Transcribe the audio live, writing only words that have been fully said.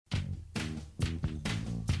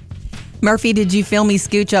Murphy, did you feel me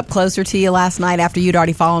scooch up closer to you last night after you'd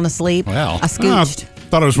already fallen asleep? Well, I scooched.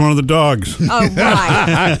 Thought it was one of the dogs. Oh,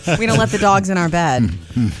 right. We don't let the dogs in our bed.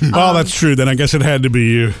 Oh, that's true. Then I guess it had to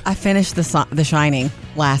be you. I finished The Shining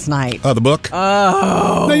last night. the book?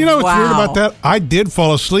 Oh, Now, you know what's weird wow. about that? I did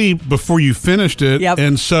fall asleep before you finished it. Yep.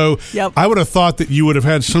 And so Yep. I would have thought that you would have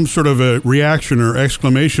had some sort of a reaction or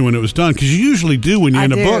exclamation when it was done, because you usually do when you're I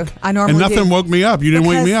in a do. book. I normally And nothing do. woke me up. You didn't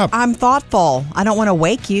wake me Because up. I'm thoughtful. I don't want to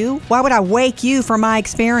wake you. Why would I wake you for my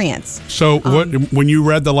experience? So when you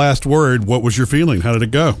read the last word, what was your feeling? How did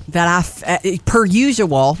it go? That per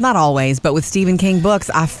usual, not always, but with Stephen King books,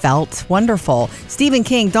 I felt wonderful. Stephen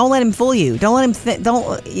King, don't let him fool you. Don't let him.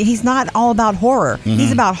 He's not all about horror.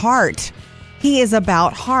 He's about heart. He is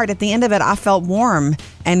about heart. At the end of it, I felt warm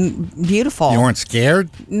and beautiful. You weren't scared?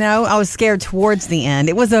 No, I was scared towards the end.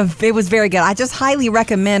 It was very good. I just highly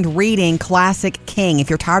recommend reading classic King. If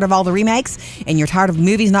you're tired of all the remakes and you're tired of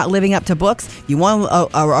movies not living up to books, you want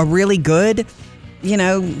a really good,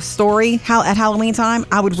 story at Halloween time,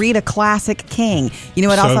 I would read a classic King. You know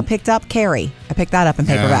what else I picked up? Carrie. I picked that up in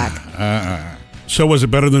paperback. So was it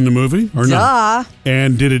better than the movie or not?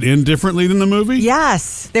 And did it end differently than the movie?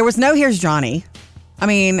 Yes. There was no Here's Johnny. I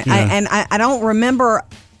mean, I don't remember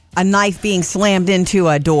a knife being slammed into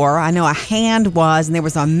a door. I know a hand was, and there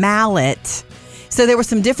was a mallet. So there were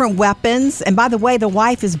some different weapons. And by the way, the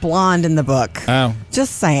wife is blonde in the book. Oh.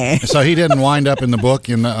 Just saying. So he didn't wind up in the book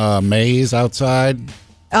in the maze outside?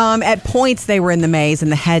 At points, they were in the maze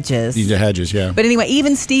and the hedges. The hedges, yeah. But anyway,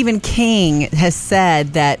 even Stephen King has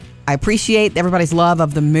said that I appreciate everybody's love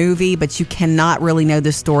of the movie, but you cannot really know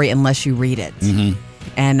this story unless you read it. Mm-hmm.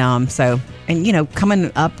 And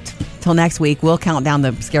coming up till next week, we'll count down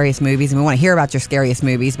the scariest movies, and we want to hear about your scariest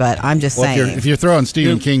movies, but I'm just saying. If you're throwing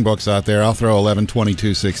Stephen King books out there, I'll throw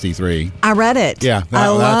 11/22/63. I read it. Yeah, I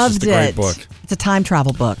loved that's just a great it. book. It's a time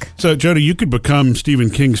travel book. So, Jody, you could become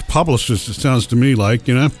Stephen King's publicist, it sounds to me like,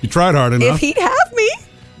 you tried hard enough. If he'd have me.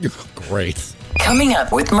 Great. Coming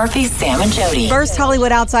up with Murphy, Sam, and Jody. First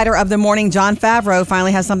Hollywood outsider of the morning, Jon Favreau,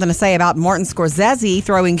 finally has something to say about Martin Scorsese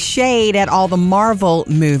throwing shade at all the Marvel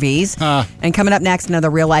movies. And coming up next, another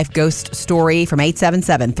real-life ghost story from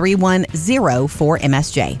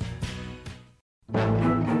 877-310-4MSJ.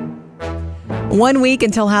 1 week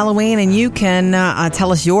until Halloween, and you can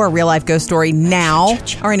tell us your real-life ghost story now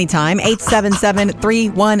or anytime.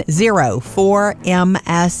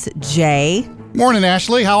 877-310-4MSJ. Morning,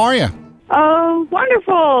 Ashley. How are you? Oh,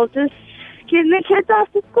 wonderful. Just getting the kids off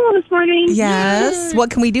to school this morning. Yes. What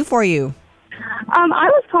can we do for you? I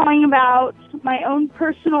was calling about my own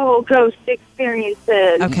personal ghost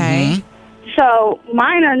experiences. Okay. So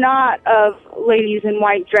mine are not of ladies in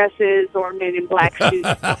white dresses or men in black suits.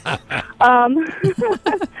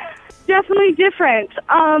 Definitely different.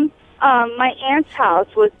 My aunt's house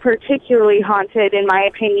was particularly haunted, in my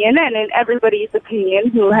opinion, and in everybody's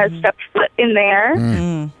opinion who has stepped foot in there.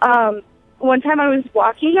 One time I was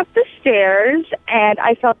walking up the stairs, and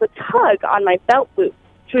I felt a tug on my belt loop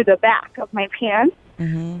through the back of my pants.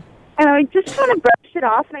 And I just kind of brushed it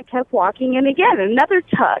off, and I kept walking, and again, another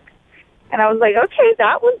tug. And I was like, okay,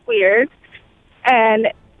 that was weird. And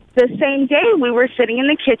the same day, we were sitting in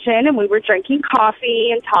the kitchen, and we were drinking coffee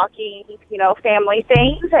and talking, family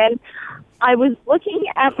things. And I was looking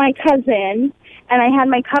at my cousin, and I had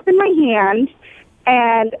my cup in my hand,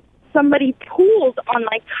 and somebody pulled on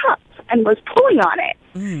my cup and was pulling on it.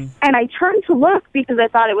 And I turned to look because I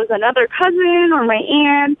thought it was another cousin or my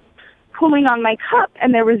aunt pulling on my cup,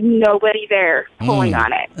 and there was nobody there pulling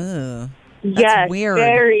on it. Ugh. Yes, weird.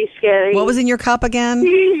 Very scary. What was in your cup again?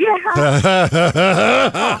 Yeah.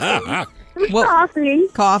 Coffee.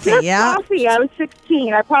 Coffee, Just yeah. coffee. I was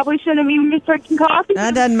 16. I probably shouldn't have even been drinking coffee.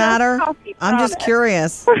 That doesn't matter. Coffee, I'm just promise.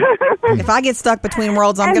 curious. If I get stuck between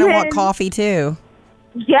worlds, I'm And going to want then- coffee too.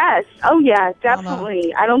 Yes. Oh, yeah,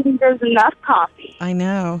 definitely. I don't think there's enough coffee. I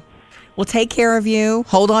know. Well, take care of you.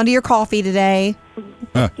 Hold on to your coffee today.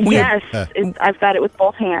 Yes. I've got it with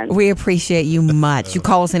both hands. We appreciate you much. You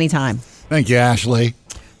call us anytime. Thank you, Ashley.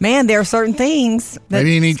 Man, there are certain things that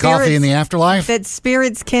Maybe you need coffee in the afterlife? that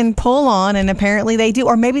spirits can pull on, and apparently they do.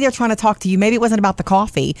 Or maybe they're trying to talk to you. Maybe it wasn't about the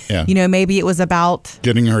coffee. Yeah. Maybe it was about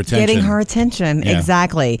Getting her attention. Yeah.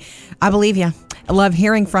 Exactly. I believe you. I love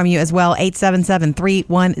hearing from you as well.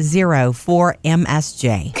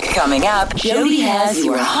 877-310-4MSJ. Coming up, Jody has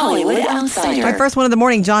your Hollywood Outsider. My first one of the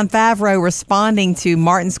morning, Jon Favreau responding to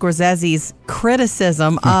Martin Scorsese's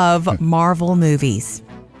criticism of Marvel movies.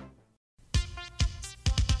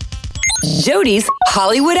 Jody's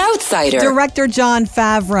Hollywood Outsider. Director Jon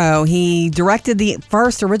Favreau, he directed the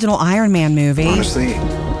first original Iron Man movie. Honestly,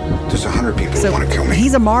 there's there's 100 people who want to kill me.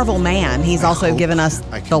 He's a Marvel man. He's also given us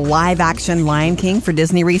the live-action Lion King for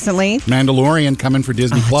Disney recently. Mandalorian coming for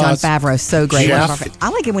Disney Plus. John Favreau, so great. Chef. I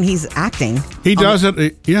like it when he's acting. He does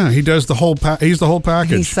it. Yeah, he does the whole. He's the whole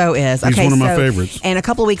package. He so is. He's one of my favorites. And a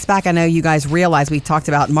couple of weeks back, I know you guys realized we talked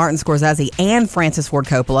about Martin Scorsese and Francis Ford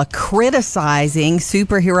Coppola criticizing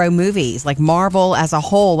superhero movies, like Marvel as a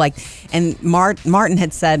whole. And Martin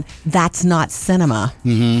had said that's not cinema.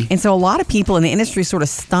 Mm-hmm. And so a lot of people in the industry sort of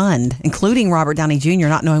stunned, including Robert Downey Jr.,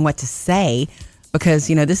 not knowing what to say because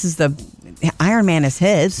this is the Iron Man is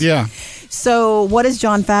his. Yeah. So what does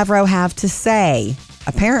Jon Favreau have to say?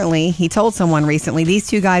 Apparently, he told someone recently, these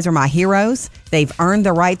two guys are my heroes. They've earned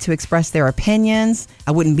the right to express their opinions.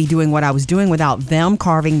 I wouldn't be doing what I was doing without them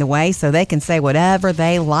carving the way, so they can say whatever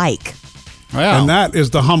they like. Wow. And that is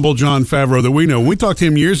the humble Jon Favreau that we know. When we talked to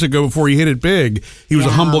him years ago before he hit it big, he was a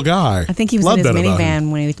humble guy. I think he was in his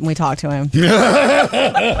minivan when we talked to him. He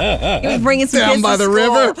was bringing some down kids by to the school.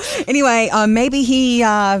 river. Anyway, maybe he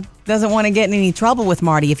doesn't want to get in any trouble with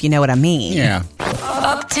Marty, if you know what I mean. Yeah.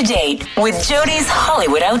 Up to date with Jody's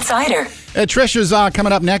Hollywood Outsider. Trisha's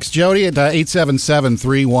coming up next, Jody, at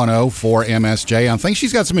 877-310-4MSJ. I think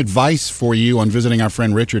she's got some advice for you on visiting our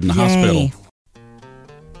friend Richard in the hospital.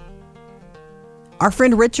 Our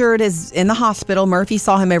friend Richard is in the hospital. Murphy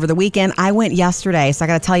saw him over the weekend. I went yesterday, so I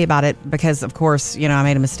got to tell you about it because, of course, I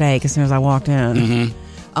made a mistake as soon as I walked in. Mm-hmm.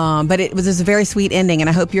 But it was just a very sweet ending, and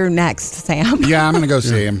I hope you're next, Sam. Yeah, I'm going to go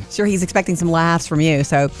see him. Sure, he's expecting some laughs from you.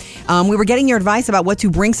 So we were getting your advice about what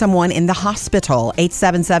to bring someone in the hospital.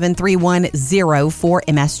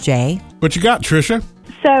 877-310-4MSJ. What you got, Trisha?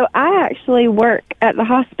 So I actually work at the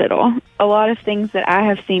hospital. A lot of things that I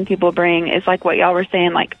have seen people bring is like what y'all were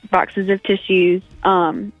saying, like boxes of tissues.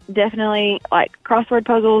 Definitely like crossword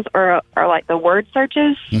puzzles or like the word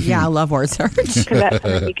searches. Yeah, I love word search. Because that's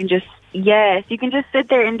something you can just sit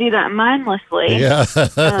there and do that mindlessly. Yeah.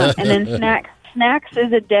 And then snacks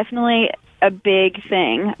is definitely a big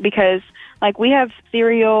thing because like we have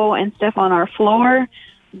cereal and stuff on our floor,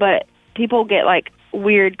 but people get like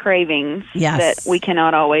weird cravings that we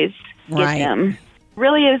cannot always get them.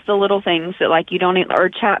 Really is the little things that like you don't eat, or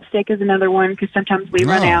chapstick is another one because sometimes we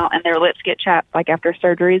run out and their lips get chapped like after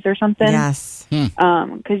surgeries or something. Yes.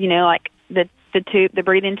 Because like the tube, the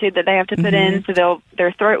breathing tube that they have to put in, so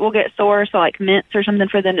their throat will get sore. So like mints or something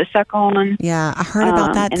for them to suck on. Yeah, I heard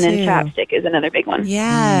about that and too. And then chapstick is another big one.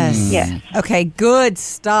 Yes. Yes. Okay, good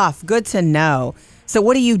stuff. Good to know. So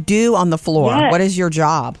what do you do on the floor? Yes. What is your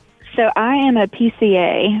job? So I am a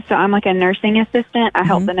PCA, so I'm like a nursing assistant. I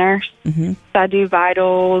help the nurse. So I do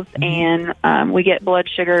vitals, and we get blood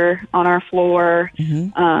sugar on our floor,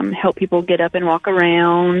 help people get up and walk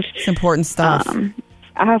around. It's important stuff.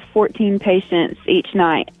 I have 14 patients each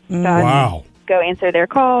night. So I go answer their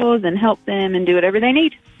calls and help them and do whatever they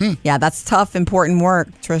need. Yeah, that's tough, important work,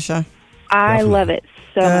 Trisha. I love it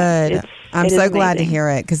so much. I'm so glad to hear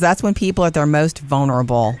it, because that's when people are at their most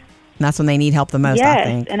vulnerable. And that's when they need help the most, I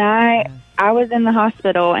think. And I was in the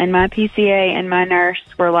hospital, and my PCA and my nurse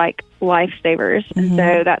were like lifesavers. And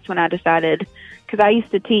so that's when I decided, because I used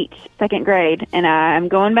to teach second grade, and I'm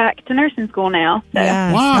going back to nursing school now. So.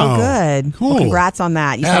 Yeah. Wow. Oh, good. Cool. Well, congrats on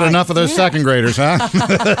that. You had enough of those second graders, huh?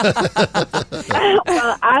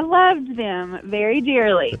 Well, I loved them very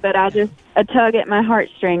dearly, but I just a tug at my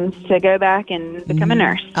heartstrings to go back and become a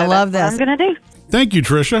nurse. So I love this. That's what I'm going to do. Thank you,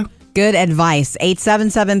 Trisha. Good advice.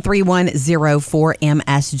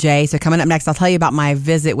 877-310-4MSJ. So coming up next, I'll tell you about my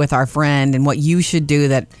visit with our friend and what you should do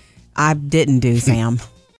that I didn't do, Sam.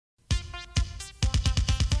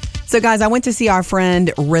 So, guys, I went to see our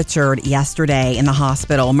friend Richard yesterday in the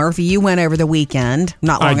hospital. Murphy, you went over the weekend,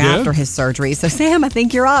 not long after his surgery. So, Sam, I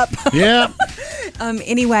think you're up. Yeah.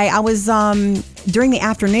 Anyway, I was, during the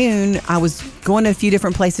afternoon, I was going to a few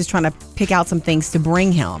different places trying to pick out some things to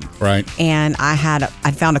bring him. Right. And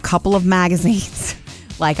I'd found a couple of magazines,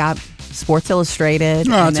 like Sports Illustrated.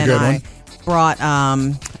 Oh, that's a good one. Brought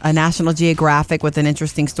a National Geographic with an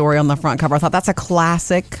interesting story on the front cover. I thought that's a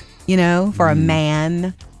classic, for a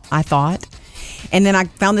man, I thought. And then I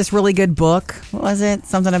found this really good book. What was it?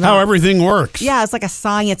 Something about how everything works. Yeah, it's like a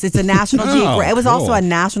science. It's a National Geographic. It was also a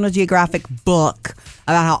National Geographic book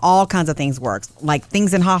about how all kinds of things work, like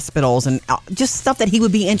things in hospitals and just stuff that he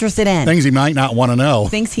would be interested in. Things he might not want to know.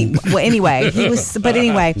 Anyway,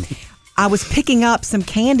 I was picking up some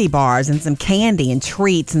candy bars and some candy and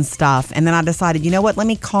treats and stuff. And then I decided, you know what? Let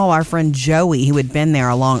me call our friend Joey, who had been there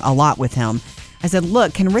a lot with him. I said,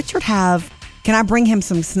 look, can I bring him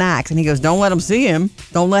some snacks? And he goes, don't let him see him.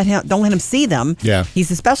 Don't let him see them. Yeah.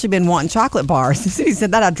 He's especially been wanting chocolate bars. As soon as he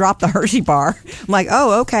said that, I dropped the Hershey bar. I'm like,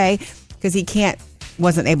 oh, okay. Because he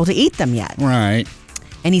wasn't able to eat them yet. Right.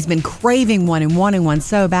 and he's been craving one and wanting one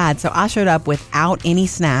so bad. So I showed up without any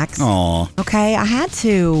snacks. Aw. Okay, I had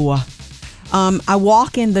to. I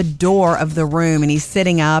walk in the door of the room, and he's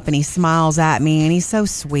sitting up, and he smiles at me, and he's so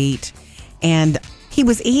sweet. And he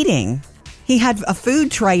was eating. He had a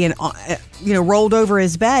food tray and rolled over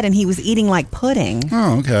his bed, and he was eating like pudding.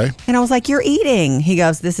 Oh, okay. And I was like, "You're eating." He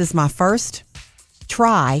goes, "This is my first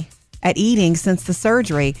try at eating since the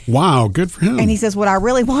surgery." Wow, good for him. And he says, "What I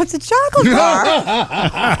really want's a chocolate bar."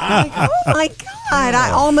 I'm like, oh my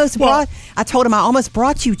God! I told him I almost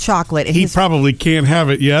brought you chocolate. And he probably can't have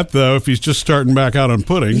it yet, though, if he's just starting back out on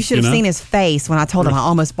pudding. You should have seen his face when I told him I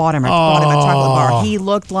almost bought him a chocolate bar. He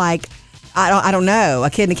looked like I don't know, a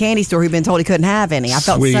kid in a candy store who'd been told he couldn't have any. I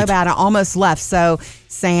felt Sweet. so bad. I almost left. So,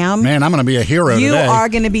 Sam, Man, I'm going to be a hero you today. are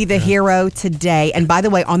going to be the hero today. And by the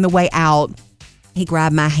way, on the way out, he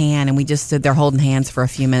grabbed my hand and we just stood there holding hands for a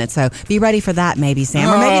few minutes. So be ready for that, maybe, Sam.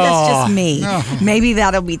 Or maybe that's just me. No. Maybe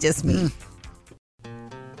that'll be just me.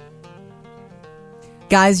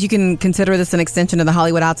 Guys, you can consider this an extension of the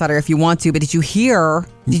Hollywood Outsider if you want to. But did you hear,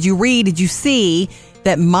 did you read, did you see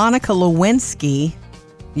that Monica Lewinsky,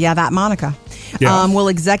 that Monica, will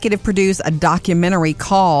executive produce a documentary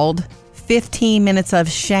called 15 Minutes of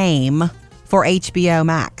Shame for HBO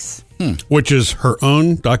Max? Which is her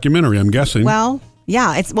own documentary, I'm guessing. Well,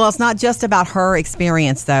 yeah, it's not just about her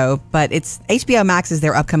experience though, but it's HBO Max is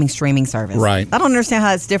their upcoming streaming service. Right. I don't understand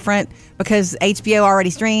how it's different because HBO already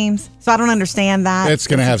streams, so I don't understand that. It's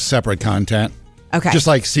going to have separate content. Okay. Just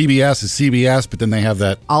like CBS is CBS, but then they have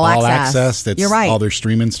that All access. That's You're right. all their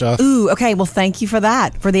streaming stuff. Ooh, okay. Well, thank you for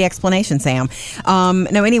that, for the explanation, Sam.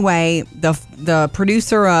 No, anyway, the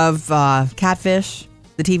producer of Catfish,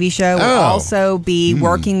 the TV show, will also be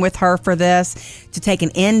working with her for this to take an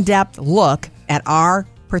in-depth look at our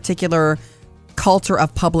particular culture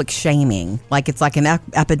of public shaming. Like it's like an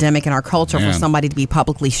epidemic in our culture for somebody to be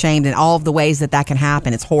publicly shamed and all of the ways that can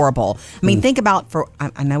happen. It's horrible. I mean, think about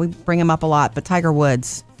I know we bring him up a lot, but Tiger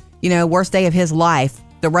Woods, worst day of his life,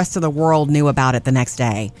 the rest of the world knew about it the next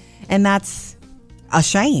day. And that's a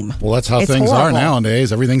shame. Well, that's how It's things horrible. are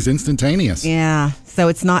nowadays. Everything's instantaneous. Yeah. So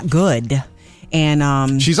it's not good.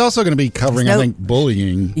 And she's also going to be covering, I think,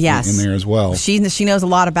 bullying in there as well. She knows a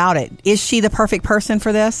lot about it. Is she the perfect person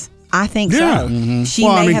for this? I think so. Mm-hmm. She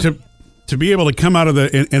may have, to be able to come out of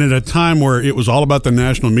and at a time where it was all about the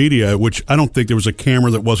national media, which I don't think there was a camera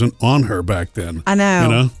that wasn't on her back then. I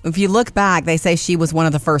know. If you look back, they say she was one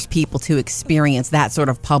of the first people to experience that sort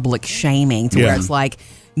of public shaming to where it's like,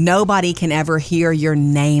 nobody can ever hear your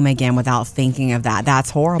name again without thinking of that. That's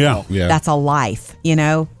horrible. Yeah. That's a life,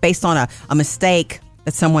 based on a mistake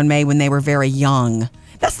that someone made when they were very young.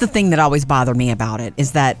 That's the thing that always bothered me about it,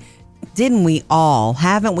 is that haven't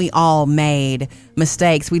we all made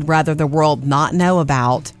mistakes we'd rather the world not know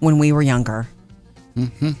about when we were younger? And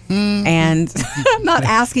I'm not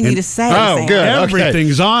asking you to say it, Sam. Good.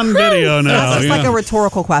 Everything's on video now. That's just like a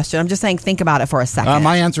rhetorical question. I'm just saying, think about it for a second.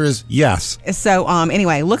 My answer is yes. So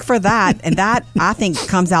anyway, look for that. And that, I think,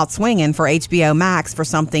 comes out swinging for HBO Max for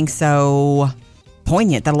something so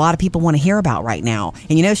poignant that a lot of people want to hear about right now.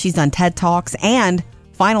 And she's done TED Talks. And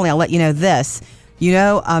finally, I'll let you know this.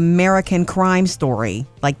 American Crime Story,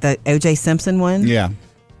 like the O.J. Simpson one? Yeah.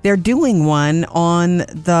 They're doing one on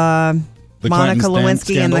the Monica Clinton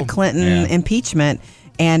Lewinsky and the scandal? Clinton impeachment.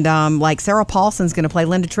 And Sarah Paulson's going to play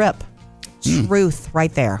Linda Tripp. Truth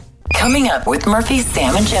right there. Coming up with Murphy,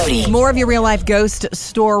 Sam, and Jody. More of your real life ghost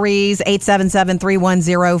stories,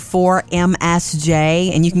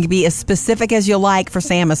 877-310-4MSJ. And you can be as specific as you like for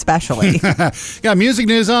Sam especially. Got music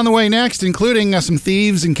news on the way next, including some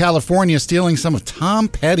thieves in California stealing some of Tom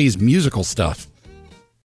Petty's musical stuff.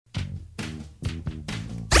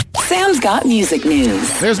 Sam's got music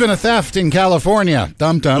news. There's been a theft in California.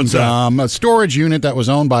 What's that? A storage unit that was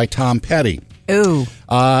owned by Tom Petty. Ooh.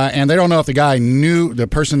 And they don't know if the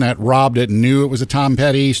person that robbed it knew it was a Tom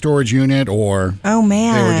Petty storage unit or Oh,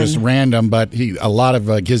 man. they were just random. But a lot of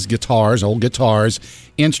his guitars, old guitars,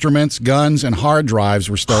 instruments, guns, and hard drives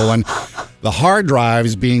were stolen. The hard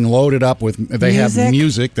drives being loaded up with, they have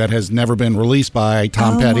music that has never been released by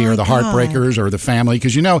Tom Petty or the Heartbreakers or the family.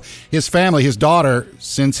 Because his family, his daughter,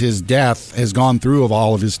 since his death, has gone through of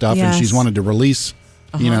all of his stuff, and she's wanted to release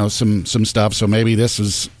some stuff. So maybe this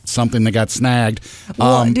is something that got snagged.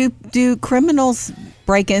 Well, do criminals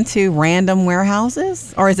break into random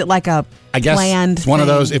warehouses, or is it like a planned it's one of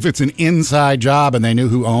thing? those, if it's an inside job and they knew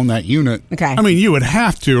who owned that unit. Okay. I mean, you would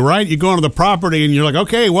have to, right? You go onto the property and you're like,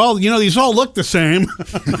 okay, well, these all look the same.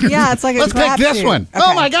 Yeah, it's like Let's pick this one. Okay.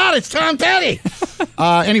 Oh my God, it's Tom Petty.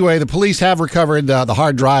 Anyway, the police have recovered the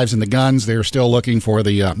hard drives and the guns. They're still looking for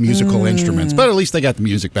the musical instruments, but at least they got the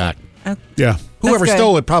music back. Yeah. Whoever good.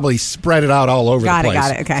 stole it probably spread it out all over Got the it, place.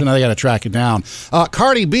 got it, okay. So now they got to track it down.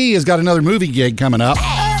 Cardi B has got another movie gig coming up.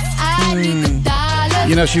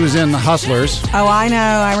 You know, she was in The Hustlers. Oh, I know.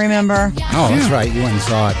 I remember. Oh, that's right. You went and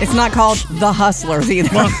saw it. It's not called The Hustlers either.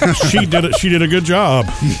 She did it. She did a good job.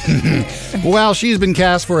 Well, she's been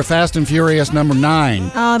cast for a Fast and Furious number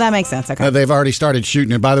 9. Oh, that makes sense. Okay. They've already started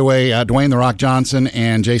shooting it. By the way, Dwayne "The Rock" Johnson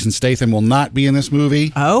and Jason Statham will not be in this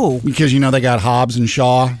movie. Oh. Because, you know, they got Hobbs and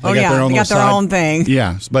Shaw. They got their own they got their little own thing.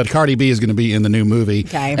 Yeah, but Cardi B is going to be in the new movie.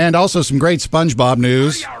 Okay. And also some great SpongeBob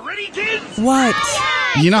news. What?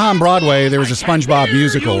 You know how on Broadway there was a SpongeBob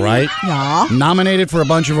musical, right? Yeah. Nominated for a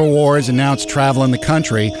bunch of awards, and now it's traveling the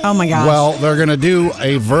country. Oh, my gosh. Well, they're going to do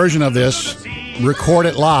a version of this, record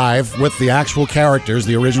it live with the actual characters,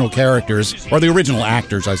 the original characters, or the original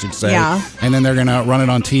actors, I should say. Yeah. And then they're going to run it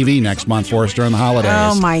on TV next month for us during the holidays.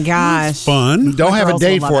 Oh, my gosh. Fun. Don't have a girls will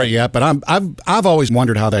date love for it. it yet, but I've always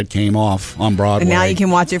wondered how that came off on Broadway. And now you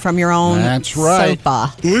can watch it from your own That's right.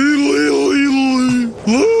 sofa.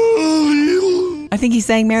 I think he's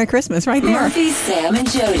saying Merry Christmas right there. Murphy, Sam,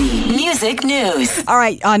 and Jody. Music news. All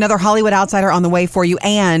right, another Hollywood Outsider on the way for you,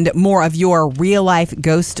 and more of your real-life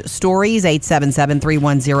ghost stories,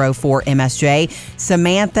 877-310-4MSJ.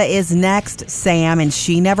 Samantha is next, Sam, and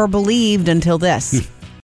she never believed until this.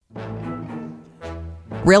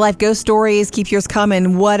 Real-life ghost stories, keep yours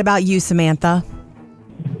coming. What about you, Samantha?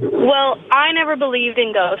 Well, I never believed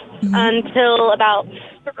in ghosts until about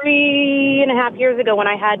 3.5 years ago when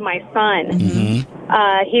I had my son.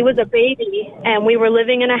 He was a baby, and we were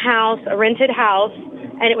living in a house, a rented house,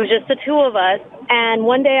 and it was just the two of us. And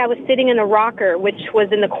one day I was sitting in a rocker, which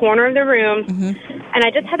was in the corner of the room, and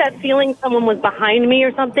I just had that feeling someone was behind me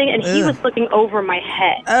or something, and he was looking over my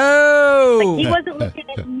head. Oh! He wasn't looking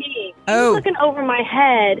at me. He Oh. was looking over my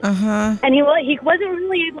head, and he wasn't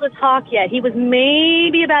really able to talk yet. He was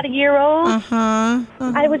maybe about a year old.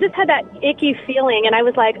 I just had that icky feeling, and I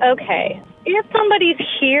was like, okay, if somebody's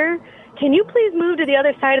here, can you please move to the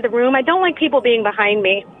other side of the room? I don't like people being behind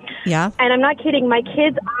me. Yeah. And I'm not kidding. My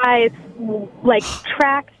kid's eyes, like,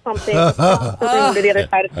 tracked something across the room to the other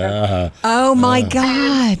side of the room. Oh, my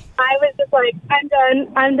God. I was just like, I'm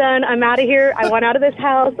done. I'm out of here. I want out of this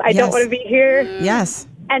house. I Yes. don't want to be here. Yes.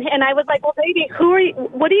 And I was like, well, baby,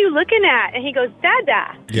 what are you looking at? And he goes,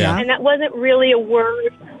 Dada. Yeah. And that wasn't really a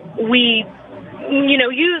word we,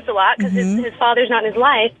 used a lot because his father's not in his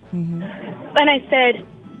life. And I said,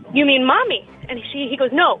 you mean mommy? And he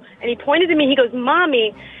goes, no. And he pointed to me. He goes,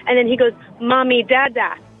 mommy. And then he goes, mommy,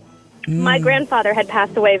 Dada. My grandfather had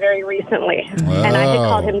passed away very recently. And I had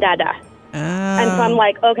called him Dada. And so I'm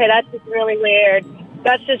like, okay, that's just really weird.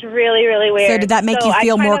 That's just really, really weird. So did that make you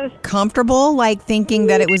feel more comfortable, like thinking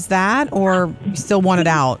that it was that, or you still want it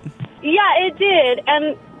out? Yeah, it did.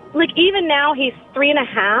 And, like, even now he's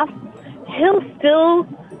 3.5. He'll still,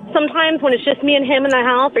 sometimes when it's just me and him in the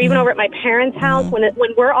house, or even over at my parents' house, when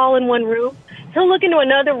we're all in one room, he'll look into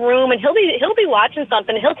another room, and he'll be watching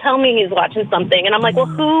something. He'll tell me he's watching something. And I'm like, well,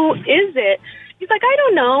 who is it? He's like, I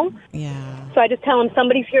don't know. Yeah. So I just tell him,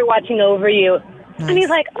 somebody's here watching over you. And he's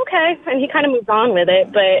like, okay. And he kind of moves on with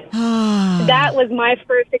it. But that was my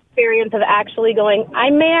first experience of actually going,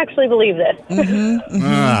 I may actually believe this. Yep.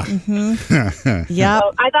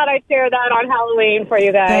 So I thought I'd share that on Halloween for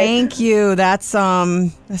you guys. Thank you. That's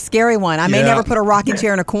a scary one. I may Yeah. never put a rocking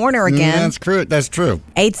chair in a corner again. That's true.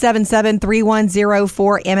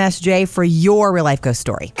 877-310-4MSJ for your real life ghost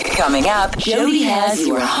story. Coming up, Jody has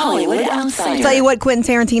your Hollywood Outsider. Tell you what Quentin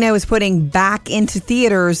Tarantino is putting back into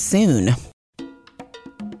theaters soon.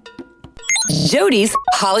 Jody's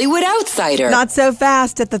Hollywood Outsider. Not so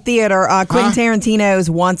fast at the theater. Quentin Tarantino's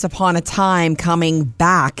Once Upon a Time coming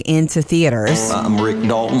back into theaters. I'm Rick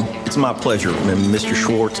Dalton. It's my pleasure, Mr.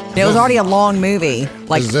 Schwartz. It was already a long movie.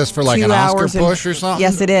 Like, Is this for like 2 an Oscar hours and- push or something?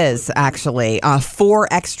 Yes, it is, actually. 4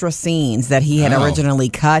 extra scenes that he had originally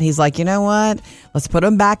cut. He's like, you know what? Let's put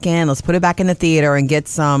them back in. Let's put it back in the theater and get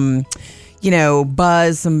some,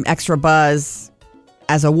 buzz, some extra buzz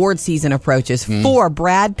as award season approaches for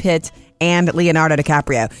Brad Pitt and Leonardo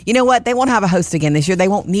DiCaprio. You know what? They won't have a host again this year. They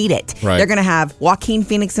won't need it. Right. They're going to have Joaquin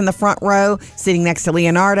Phoenix in the front row, sitting next to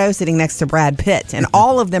Leonardo, sitting next to Brad Pitt, and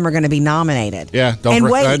all of them are going to be nominated. Yeah, don't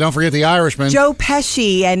forget the Irishman. Joe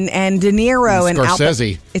Pesci and De Niro and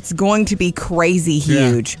Scorsese. It's going to be crazy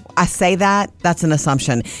huge. Yeah. I say that's an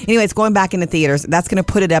assumption. Anyway, it's going back into theaters. That's going to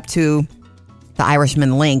put it up to the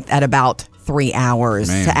Irishman length at about 3 hours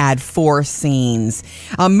to add 4 scenes.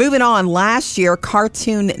 Moving on, last year,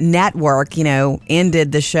 Cartoon Network,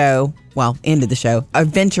 ended the show,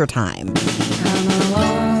 Adventure Time.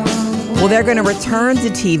 Well, they're going to return to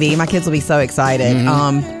TV. My kids will be so excited.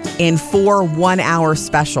 in 4 one-hour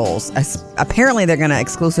specials. Apparently, they're going to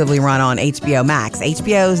exclusively run on HBO Max.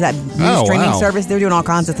 HBO's that new streaming service. They're doing all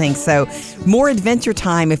kinds of things. So more adventure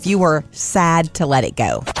time if you were sad to let it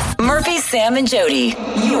go. Murphy, Sam, and Jody,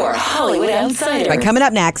 your Hollywood Outsider. Right, coming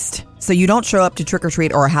up next, so you don't show up to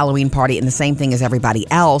trick-or-treat or a Halloween party in the same thing as everybody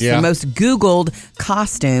else. Yeah. The most Googled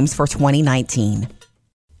costumes for 2019.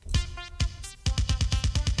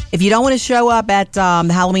 If you don't want to show up at the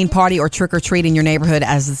Halloween party or trick-or-treat in your neighborhood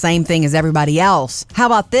as the same thing as everybody else, how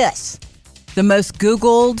about this? The most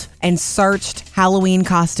Googled and searched Halloween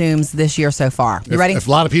costumes this year so far. You ready? If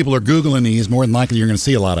a lot of people are Googling these, more than likely you're going to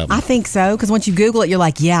see a lot of them. I think so, because once you Google it, you're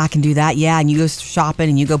like, yeah, I can do that. Yeah, and you go shopping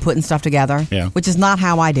and you go putting stuff together. Yeah. Which is not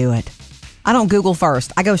how I do it. I don't Google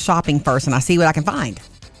first. I go shopping first and I see what I can find.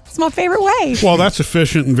 It's my favorite way. Well, that's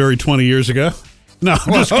efficient and very 20 years ago. No,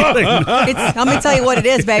 I'm just kidding. I'm going to tell you what it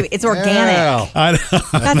is, baby. It's organic. Yeah.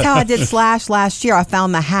 That's how I did Slash last year. I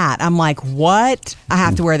found the hat. I'm like, what? I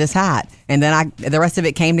have to wear this hat. And then the rest of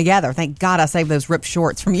it came together. Thank God I saved those ripped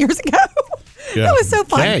shorts from years ago. Yeah. That was so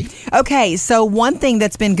fun. Okay, so one thing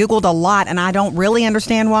that's been Googled a lot, and I don't really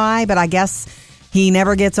understand why, but I guess he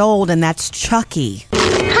never gets old, and that's Chucky.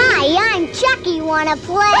 Hi, I'm Chucky. Wanna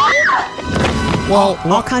play? Well,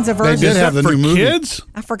 all kinds of versions. They did have the for new movie. kids?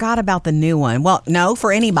 I forgot about the new one. Well, no,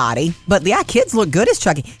 for anybody. But yeah, kids look good as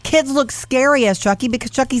Chucky. Kids look scary as Chucky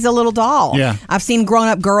because Chucky's a little doll. Yeah. I've seen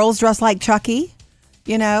grown-up girls dressed like Chucky.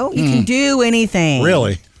 You know, you can do anything.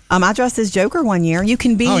 Really? I dressed as Joker one year. You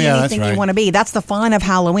can be anything you want to be. That's the fun of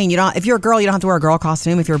Halloween. If you're a girl, you don't have to wear a girl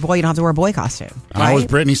costume. If you're a boy, you don't have to wear a boy costume. Right? I was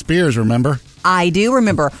Britney Spears, remember? I do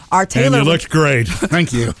remember. Our Taylor. And you looked great.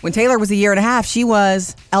 Thank you. When Taylor was a year and a half, she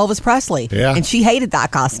was Elvis Presley. Yeah. And she hated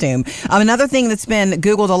that costume. Another thing that's been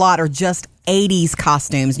Googled a lot are just 80s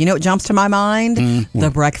costumes. You know what jumps to my mind? The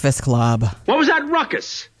Breakfast Club. What was that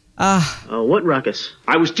ruckus? What ruckus?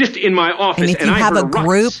 I was just in my office and if you I have heard a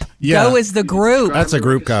group, Yeah. go as the group. That's a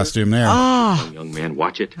group costume there. Young man,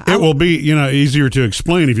 watch it. It will be, easier to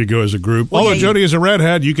explain if you go as a group. Although Jody is a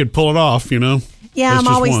redhead, you could pull it off, Yeah, That's I'm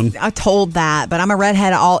just always one. told that, but I'm a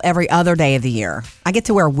redhead every other day of the year. I get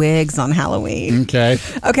to wear wigs on Halloween. Okay.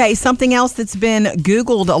 Okay, something else that's been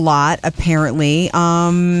Googled a lot, apparently,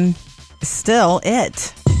 still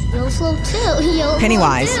it. Yo, slow too. Yo,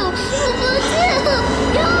 Pennywise. Slow too. Yo, slow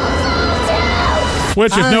too. Yo, slow too.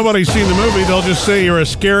 Which, if nobody's seen the movie, they'll just say you're a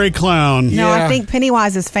scary clown. No, Yeah. I think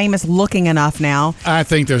Pennywise is famous looking enough now. I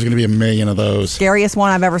think there's going to be a million of those. Scariest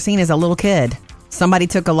one I've ever seen is a little kid. Somebody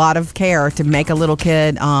took a lot of care to make a little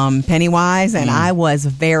kid Pennywise, and I was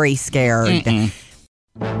very scared.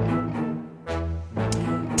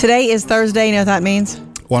 Today is Thursday. You know what that means?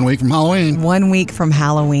 1 week from Halloween. 1 week from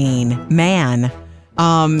Halloween. Man.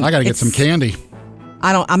 I got to get some candy.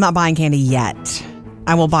 I'm not buying candy yet.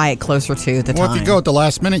 I will buy it closer to the time. Well, if you go at the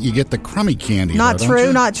last minute, you get the crummy candy. Not though, don't true,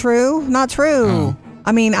 you? not true, not true. Oh.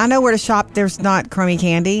 I mean, I know where to shop. There's not crummy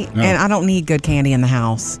candy, No. and I don't need good candy in the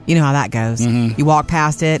house. You know how that goes. Mm-hmm. You walk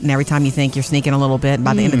past it, and every time you think you're sneaking a little bit,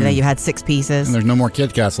 by the end of the day, you had 6 pieces. And there's no more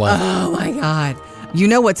Kit Kats left. Oh, my God. You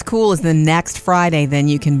know what's cool is the next Friday, then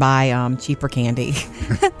you can buy cheaper candy.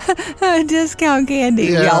 Discount candy.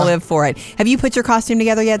 We Yeah. all live for it. Have you put your costume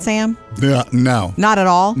together yet, Sam? Yeah, no. Not at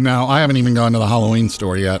all? No, I haven't even gone to the Halloween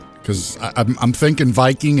store yet because I'm thinking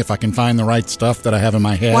Viking if I can find the right stuff that I have in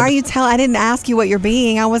my head. Why are you I didn't ask you what you're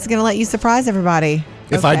being. I wasn't going to let you surprise everybody.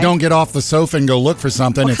 If I don't get off the sofa and go look for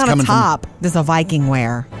something, What it's kind coming of top does a Viking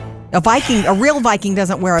wear? A real Viking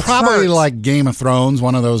doesn't wear a from probably shirt. like Game of Thrones,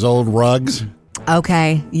 one of those old rugs.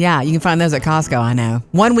 Okay, yeah, you can find those at Costco, I know.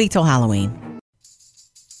 1 week till Halloween.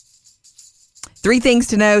 3 things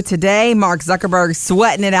to know today. Mark Zuckerberg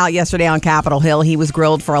sweating it out yesterday on Capitol Hill. He was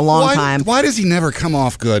grilled for a long time. Why does he never come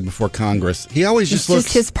off good before Congress? He always It's just looks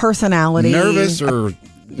just his personality. nervous or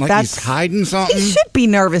like he's hiding something. He should be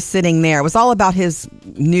nervous sitting there. It was all about his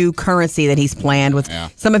new currency that he's planned with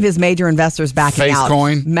some of his major investors backing Face out.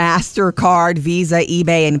 coin? MasterCard, Visa,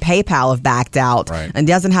 eBay, and PayPal have backed out and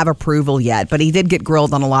doesn't have approval yet. But he did get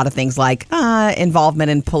grilled on a lot of things like involvement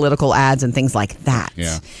in political ads and things like that.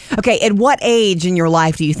 Yeah. Okay, at what age in your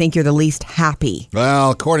life do you think you're the least happy? Well,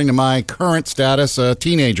 according to my current status,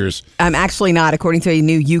 teenagers. I'm actually not. According to a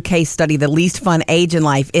new UK study, the least fun age in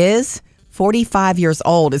life is 45 years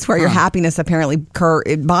old. It's where your happiness apparently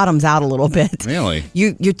it bottoms out a little bit. Really?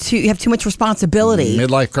 You have too much responsibility.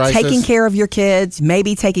 Midlife crisis? Taking care of your kids,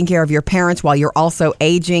 maybe taking care of your parents while you're also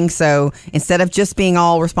aging. So instead of just being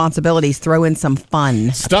all responsibilities, throw in some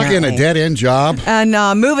fun. Stuck in a dead-end job. And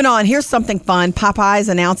moving on, here's something fun. Popeyes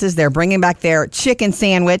announces they're bringing back their chicken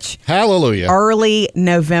sandwich. Hallelujah. Early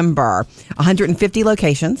November. 150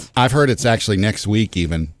 locations. I've heard it's actually next week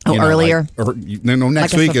even. Oh, earlier?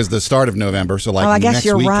 Next week is the start of November. So I guess next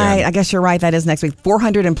you're weekend. right. I guess you're right. That is next week.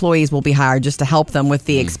 400 employees will be hired just to help them with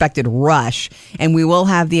the expected rush. And we will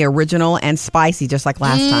have the original and spicy just like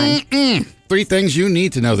last time. 3 things you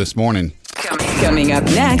need to know this morning. Coming up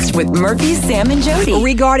next with Murphy, Sam, and Jody.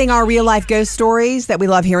 Regarding our real-life ghost stories that we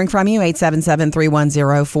love hearing from you,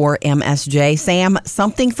 877-310-4MSJ. Sam,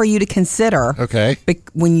 something for you to consider. Okay.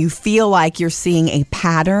 When you feel like you're seeing a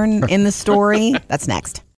pattern in the story. That's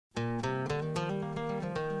next.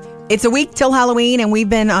 It's a week till Halloween, and we've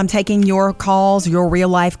been taking your calls, your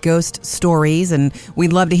real-life ghost stories, and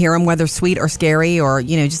we'd love to hear them, whether sweet or scary or,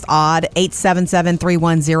 just odd.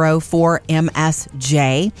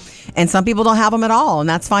 877-310-4MSJ. And some people don't have them at all, and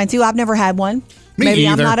that's fine, too. I've never had one. Maybe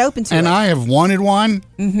either. I'm not open to it. And I have wanted one.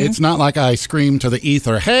 Mm-hmm. It's not like I scream to the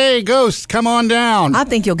ether, hey, ghosts, come on down. I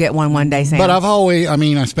think you'll get one day, Sam. But I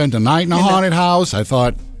spent a night in a haunted house.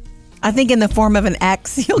 I think in the form of an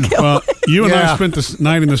X, you'll get one. You and I spent this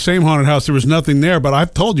night in the same haunted house. There was nothing there, but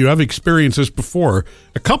I've told you, I've experienced this before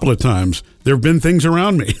a couple of times. There have been things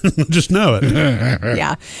around me. Just know it.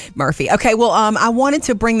 Yeah, Murphy. Okay, well, I wanted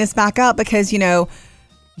to bring this back up because,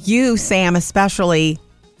 you, Sam, especially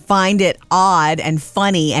find it odd and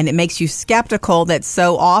funny, and it makes you skeptical that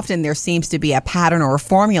so often there seems to be a pattern or a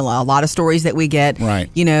formula. A lot of stories that we get, right?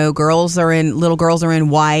 Little girls are in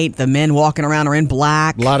white, the men walking around are in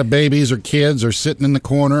black. A lot of babies or kids are sitting in the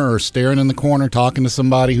corner or staring in the corner talking to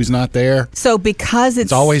somebody who's not there. So because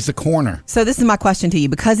it's always the corner. So this is my question to you.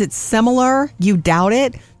 Because it's similar, you doubt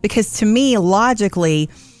it? Because to me, logically,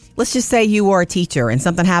 let's just say you were a teacher and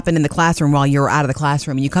something happened in the classroom while you were out of the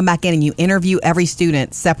classroom, and you come back in and you interview every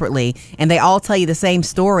student separately and they all tell you the same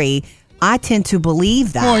story. I tend to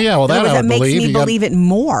believe that. Oh, yeah. Well, that makes me believe it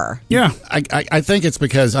more. Yeah. I think it's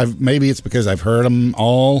because I've heard them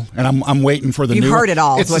all, and I'm waiting for the new. You've heard it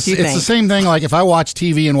all, it's what you think. It's the same thing like if I watch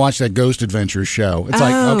TV and watch that Ghost Adventures show. It's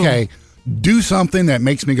like, okay, do something that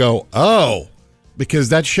makes me go, oh, because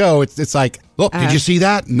that show, it's like, look, did you see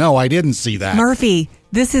that? No, I didn't see that. Murphy,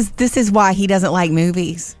 this is why he doesn't like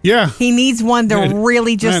movies. Yeah. He needs one to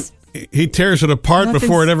really just... He tears it apart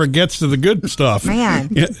before it ever gets to the good stuff. Man.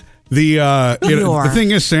 Yeah. The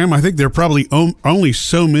thing is, Sam, I think there are probably only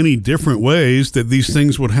so many different ways that these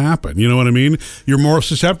things would happen. You know what I mean? You're more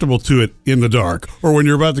susceptible to it in the dark, or when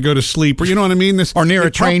you're about to go to sleep, or you know what I mean? Or near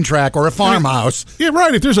a train track or a farmhouse. Yeah,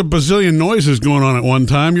 right. If there's a bazillion noises going on at one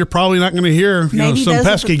time, you're probably not going to hear some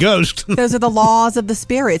pesky ghost. Those are the laws of the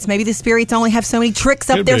spirits. Maybe the spirits only have so many tricks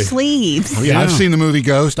up their sleeves. Oh, yeah, I've seen the movie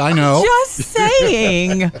Ghost. I know. Just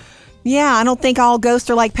saying. Yeah, I don't think all ghosts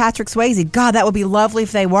are like Patrick Swayze. God, that would be lovely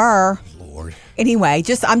if they were. Lord. Anyway,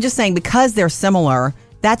 I'm just saying because they're similar,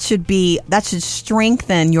 that should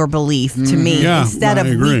strengthen your belief to me instead of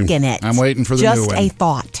weaken it. I'm waiting for the new one. Just a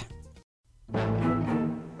thought.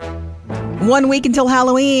 1 week until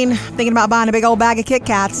Halloween. Thinking about buying a big old bag of Kit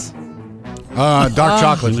Kats. Dark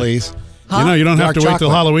chocolate, please. Huh? You don't have to wait till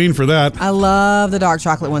Halloween for that. I love the dark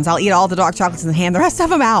chocolate ones. I'll eat all the dark chocolates and hand the rest of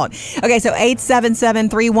them out. Okay, so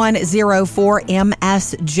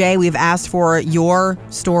 877-310-4MSJ. We've asked for your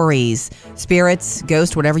stories. Spirits,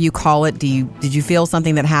 ghost, whatever you call it. Did you feel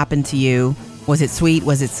something that happened to you? Was it sweet?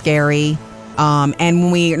 Was it scary? And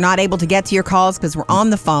when we're not able to get to your calls because we're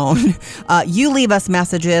on the phone, you leave us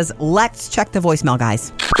messages. Let's check the voicemail,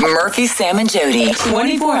 guys. Murphy, Sam, and Jody,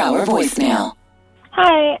 24-hour voicemail.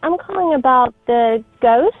 Hi, I'm calling about the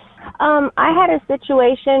ghosts. I had a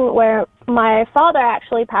situation where my father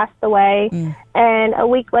actually passed away, and a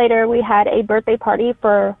week later we had a birthday party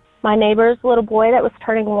for my neighbor's little boy that was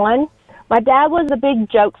turning 1. My dad was a big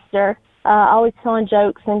jokester, always telling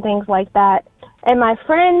jokes and things like that. And my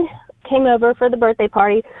friend came over for the birthday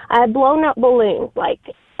party. I had blown up balloons,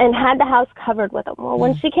 and had the house covered with them. Well,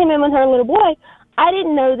 when she came in with her little boy, I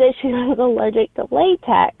didn't know that she was allergic to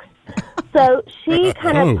latex. So she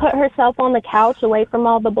kind of put herself on the couch away from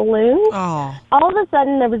all the balloons. Oh. All of a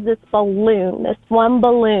sudden, there was this one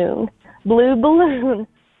balloon, blue balloon,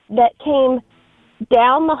 that came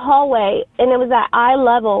down the hallway, and it was at eye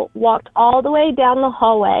level, walked all the way down the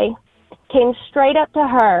hallway, came straight up to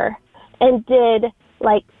her, and did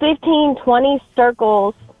 15, 20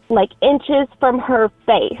 circles, inches from her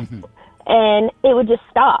face. And it would just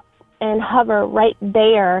stop and hover right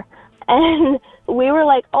there. And we were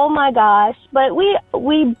like, oh my gosh, but we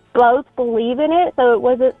both believe in it, so it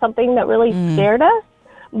wasn't something that really scared us,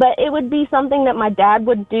 but it would be something that my dad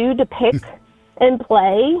would do to pick and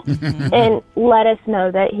play and let us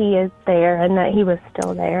know that he is there and that he was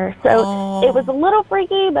still there. So it was a little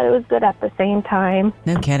freaky, but it was good at the same time.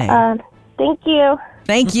 No kidding. Thank you.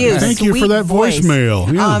 Thank you. Thank you for that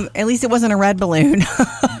voicemail. Yeah. At least it wasn't a red balloon.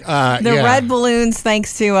 The red balloons,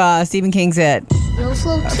 thanks to Stephen King's It.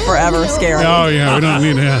 Forever scary. Oh, yeah, we don't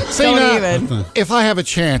need that. Don't even. If I have a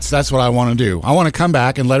chance, that's what I want to do. I want to come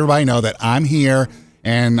back and let everybody know that I'm here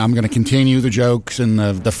and I'm going to continue the jokes and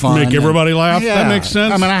the fun. Make everybody laugh? Yeah. That makes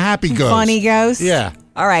sense. I'm a happy ghost. Funny ghost? Yeah.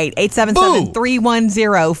 All right,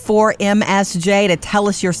 877-310-4MSJ to tell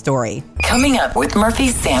us your story. Coming up with Murphy,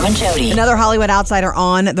 Sam, and Jody. Another Hollywood Outsider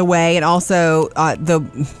on the way, and also the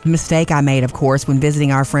mistake I made, of course, when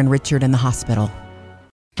visiting our friend Richard in the hospital.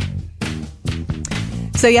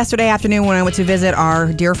 So yesterday afternoon when I went to visit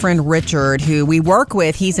our dear friend Richard, who we work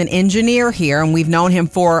with, he's an engineer here, and we've known him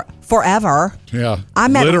for forever. Yeah, I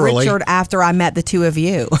met literally. Richard after I met the two of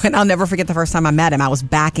you, and I'll never forget the first time I met him. I was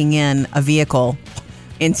backing in a vehicle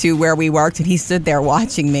into where we worked, and he stood there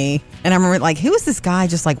watching me. And I remember, like, who is this guy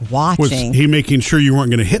just, like, watching? Was he making sure you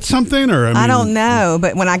weren't going to hit something? Or I don't know.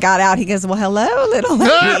 But when I got out, he goes, well, hello, little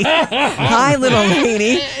lady. Hi, little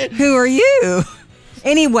lady. Who are you?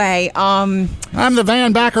 Anyway, I'm the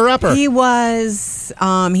van backer-upper. He was,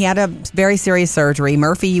 he had a very serious surgery.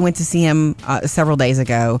 Murphy, you went to see him several days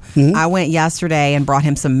ago. Mm-hmm. I went yesterday and brought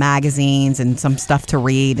him some magazines and some stuff to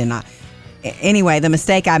read. And anyway, the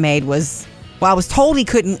mistake I made was, well, I was told he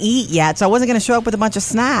couldn't eat yet, so I wasn't going to show up with a bunch of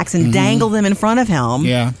snacks and dangle them in front of him.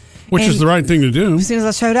 Yeah. Which is the right thing to do. As soon as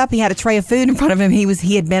I showed up, he had a tray of food in front of him.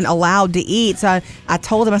 He had been allowed to eat. So I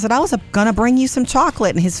told him, I said, I was going to bring you some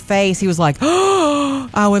chocolate. And his face, he was like, oh,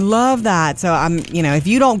 I would love that. So if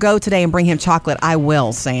you don't go today and bring him chocolate, I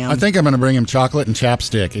will, Sam. I think I'm going to bring him chocolate and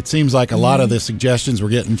chapstick. It seems like a lot of the suggestions we're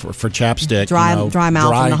getting for chapstick. Dry mouth from the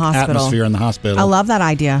hospital. Atmosphere in the hospital. I love that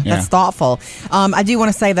idea. Yeah. That's thoughtful. I do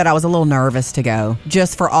want to say that I was a little nervous to go,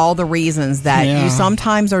 just for all the reasons that you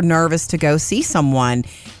sometimes are nervous to go see someone.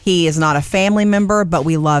 He is not a family member, but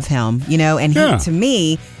we love him, and to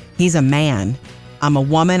me, he's a man. I'm a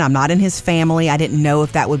woman. I'm not in his family. I didn't know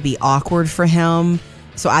if that would be awkward for him.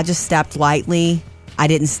 So I just stepped lightly. I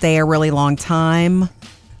didn't stay a really long time.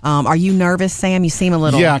 Are you nervous, Sam? You seem a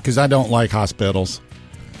little... Yeah, because I don't like hospitals.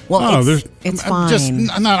 Well, it's fine.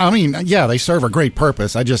 They serve a great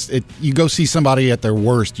purpose. You go see somebody at their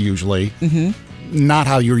worst usually. Mm-hmm. Not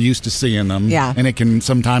how you're used to seeing them. Yeah. And it can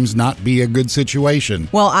sometimes not be a good situation.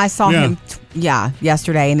 Well, I saw him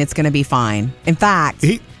yesterday, and it's going to be fine. In fact,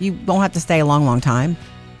 you won't have to stay a long, long time.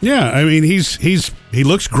 Yeah, I mean, he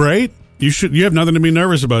looks great. You have nothing to be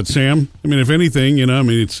nervous about, Sam. I mean, if anything,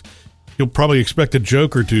 you'll probably expect a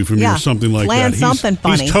joke or two from you or something like Plan that. Something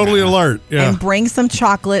funny. He's totally alert. Yeah. And bring some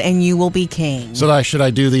chocolate and you will be king. So should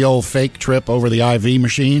I do the old fake trip over the IV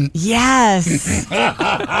machine? Yes.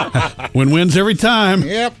 Win-wins every time.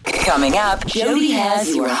 Yep. Coming up, Jody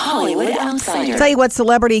has your Hollywood Outsider. Tell you what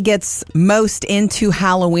celebrity gets most into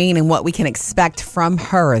Halloween and what we can expect from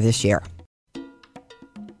her this year.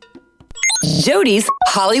 Jody's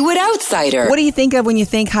Hollywood Outsider. What do you think of when you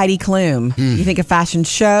think Heidi Klum? You think a fashion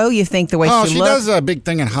show? You think the way she looks? She does a big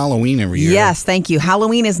thing in Halloween every year. Yes, thank you.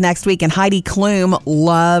 Halloween is next week, and Heidi Klum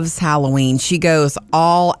loves Halloween. She goes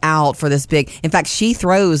all out for this big... In fact, she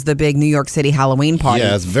throws the big New York City Halloween party.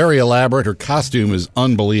 Yeah, it's very elaborate. Her costume is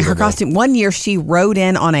unbelievable. Her costume... One year, she rode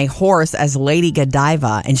in on a horse as Lady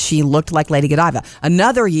Godiva, and she looked like Lady Godiva.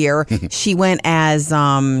 Another year, she went as...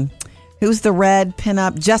 Who's the red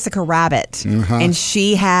pinup? Jessica Rabbit. Uh-huh. And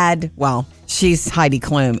she had, she's Heidi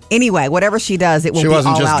Klum. Anyway, whatever she does, it will be all out. She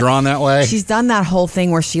wasn't just drawn that way? She's done that whole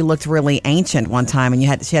thing where she looked really ancient one time,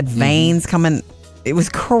 and she had veins coming. It was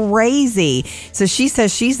crazy. So she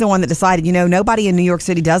says she's the one that decided, nobody in New York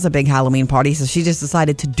City does a big Halloween party, so she just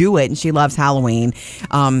decided to do it, and she loves Halloween.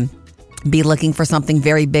 Be looking for something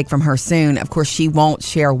very big from her soon. Of course, she won't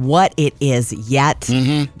share what it is yet,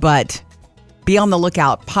 but... Be on the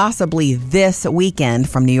lookout possibly this weekend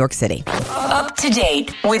from New York City. Up to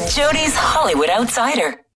date with Jody's Hollywood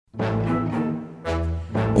Outsider.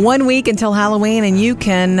 1 week until Halloween, and you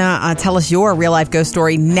can tell us your real-life ghost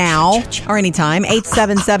story now or anytime.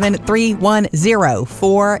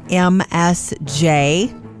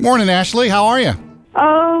 877-310-4MSJ. Morning, Ashley. How are you?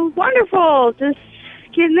 Oh, wonderful. Just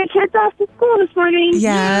getting the kids off to school this morning.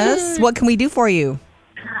 Yes. What can we do for you?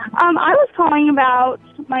 I was calling about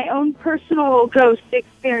my own personal ghost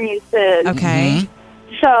experiences. Okay.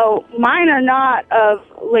 So mine are not of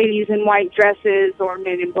ladies in white dresses or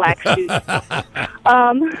men in black suits.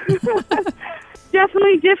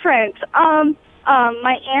 Definitely different.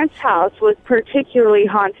 My aunt's house was particularly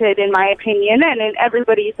haunted, in my opinion, and in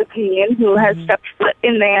everybody's opinion who has stepped foot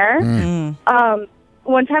in there.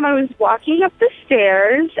 One time I was walking up the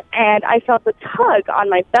stairs, and I felt a tug on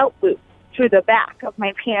my belt loop through the back of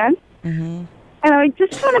my pants. And I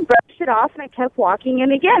just kind of brushed it off, and I kept walking,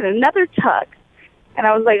 and again, another tug. And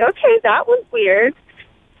I was like, okay, that was weird.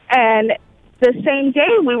 And the same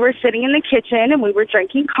day, we were sitting in the kitchen, and we were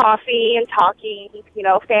drinking coffee and talking,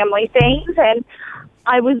 family things. And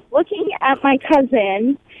I was looking at my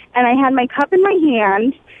cousin, and I had my cup in my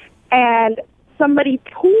hand, and somebody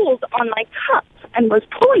pulled on my cup and was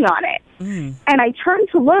pulling on it. And I turned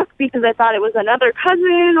to look because I thought it was another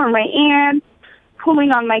cousin or my aunt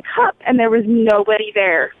pulling on my cup, and there was nobody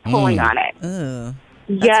there pulling on it.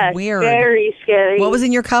 That's yes, weird. Very scary. What was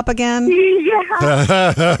in your cup again?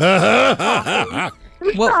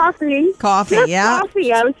 Coffee. Coffee, Just yeah.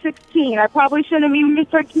 Coffee. I was 16. I probably shouldn't have even been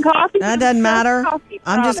drinking coffee. That doesn't matter.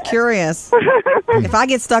 I'm just curious. If I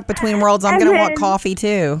get stuck between worlds, I'm going to want coffee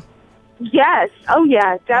too. Yes. Oh,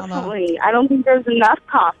 yeah, definitely. I don't think there's enough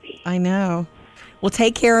coffee. I know. Well,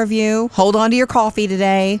 take care of you. Hold on to your coffee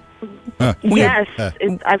today. Yes.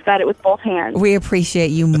 I've got it with both hands. We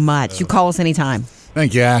appreciate you much. You call us anytime.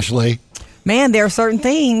 Thank you, Ashley. Man, there are certain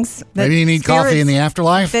things that maybe you need coffee in the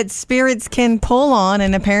afterlife that spirits can pull on,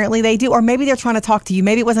 and apparently they do. Or maybe they're trying to talk to you.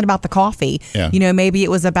 Maybe it wasn't about the coffee. Yeah. maybe it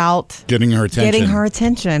was about getting her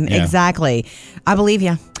attention. Yeah. Exactly. I believe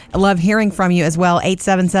you. I love hearing from you as well.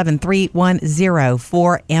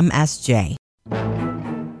 877-310-4MSJ.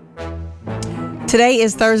 Today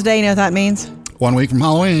is Thursday. You know what that means? 1 week from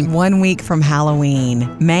Halloween. 1 week from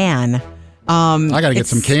Halloween. Man. I got to get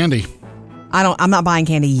some candy. I'm not buying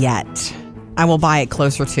candy yet. I will buy it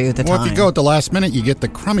closer to the time. Well, if you go at the last minute, you get the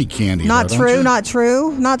crummy candy. Not true.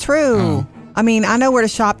 Oh. I mean, I know where to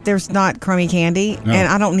shop. There's not crummy candy, and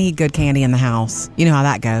I don't need good candy in the house. You know how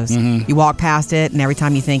that goes. Mm-hmm. You walk past it, and every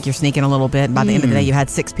time you think you're sneaking a little bit, and by the end of the day, you had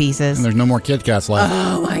 6 pieces. And there's no more Kit Kats left.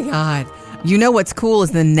 Oh, my God. You know what's cool is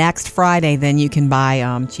the next Friday, then you can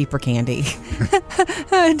buy cheaper candy.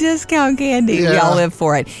 Discount candy. Yeah. We all live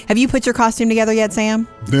for it. Have you put your costume together yet, Sam?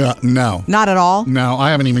 No. Not at all? No, I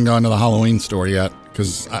haven't even gone to the Halloween store yet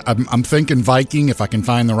because I'm thinking Viking if I can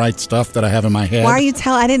find the right stuff that I have in my head. Why are you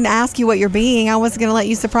I didn't ask you what you're being. I wasn't going to let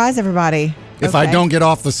you surprise everybody. If I don't get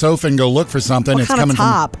off the sofa and go look for something, what it's kind coming of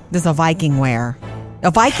top does a Viking wear?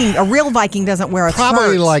 A real Viking doesn't wear a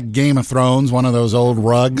probably shirt. like Game of Thrones, one of those old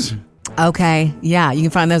rugs. Okay. Yeah, you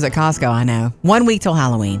can find those at Costco, I know. 1 week till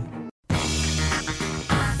Halloween.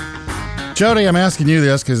 Jody, I'm asking you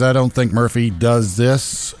this because I don't think Murphy does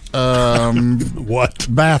this. What?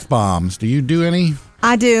 Bath bombs. Do you do any?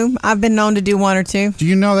 I do. I've been known to do 1 or 2. Do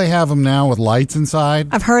you know they have them now with lights inside?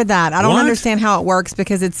 I've heard that. I don't What? understand how it works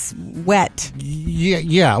because it's wet.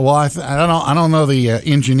 Yeah. Well, I don't know the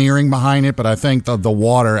engineering behind it, but I think the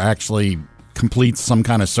water actually completes some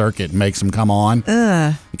kind of circuit and makes them come on.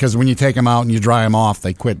 Because when you take them out and you dry them off,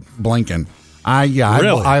 they quit blinking. Really?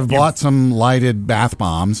 I've bought some lighted bath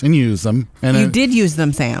bombs and used them. And You did use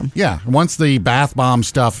them, Sam. Yeah. Once the bath bomb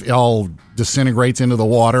stuff all disintegrates into the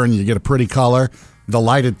water and you get a pretty color, the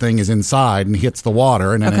lighted thing is inside and hits the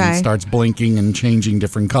water, and then it starts blinking and changing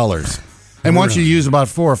different colors. And once you use about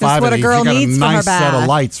 4 or 5 of these, you got a nice set of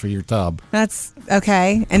lights for your tub. That's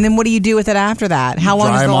okay. And then what do you do with it after that? How long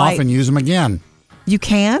Dry is the them light? off and use them again. You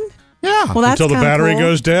can? Yeah. Well, that's Until the kinda battery cool.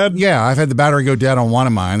 goes dead? Yeah, I've had the battery go dead on one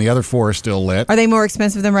of mine. The other 4 are still lit. Are they more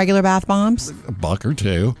expensive than regular bath bombs? $1 or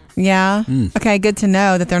 $2. Yeah. Okay, good to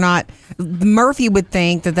know that they're not. Murphy would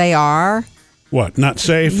think that they are. What, not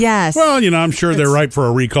safe? Yes. Well, I'm sure they're ripe for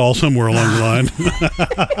a recall somewhere along the line.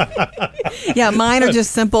 Yeah, mine are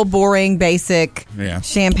just simple, boring, basic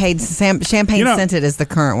champagne scented is the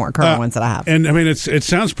current ones that I have. And I mean, it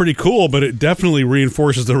sounds pretty cool, but it definitely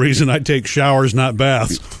reinforces the reason I take showers, not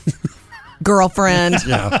baths. Girlfriend.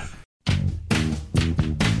 Yeah.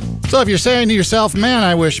 So if you're saying to yourself, man,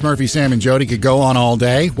 I wish Murphy, Sam, and Jody could go on all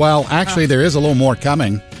day. Well, actually, there is a little more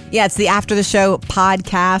coming. Yeah, it's the After the Show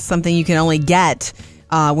podcast, something you can only get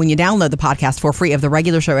when you download the podcast for free of the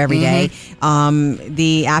regular show every day.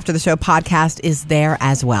 The After the Show podcast is there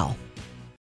as well.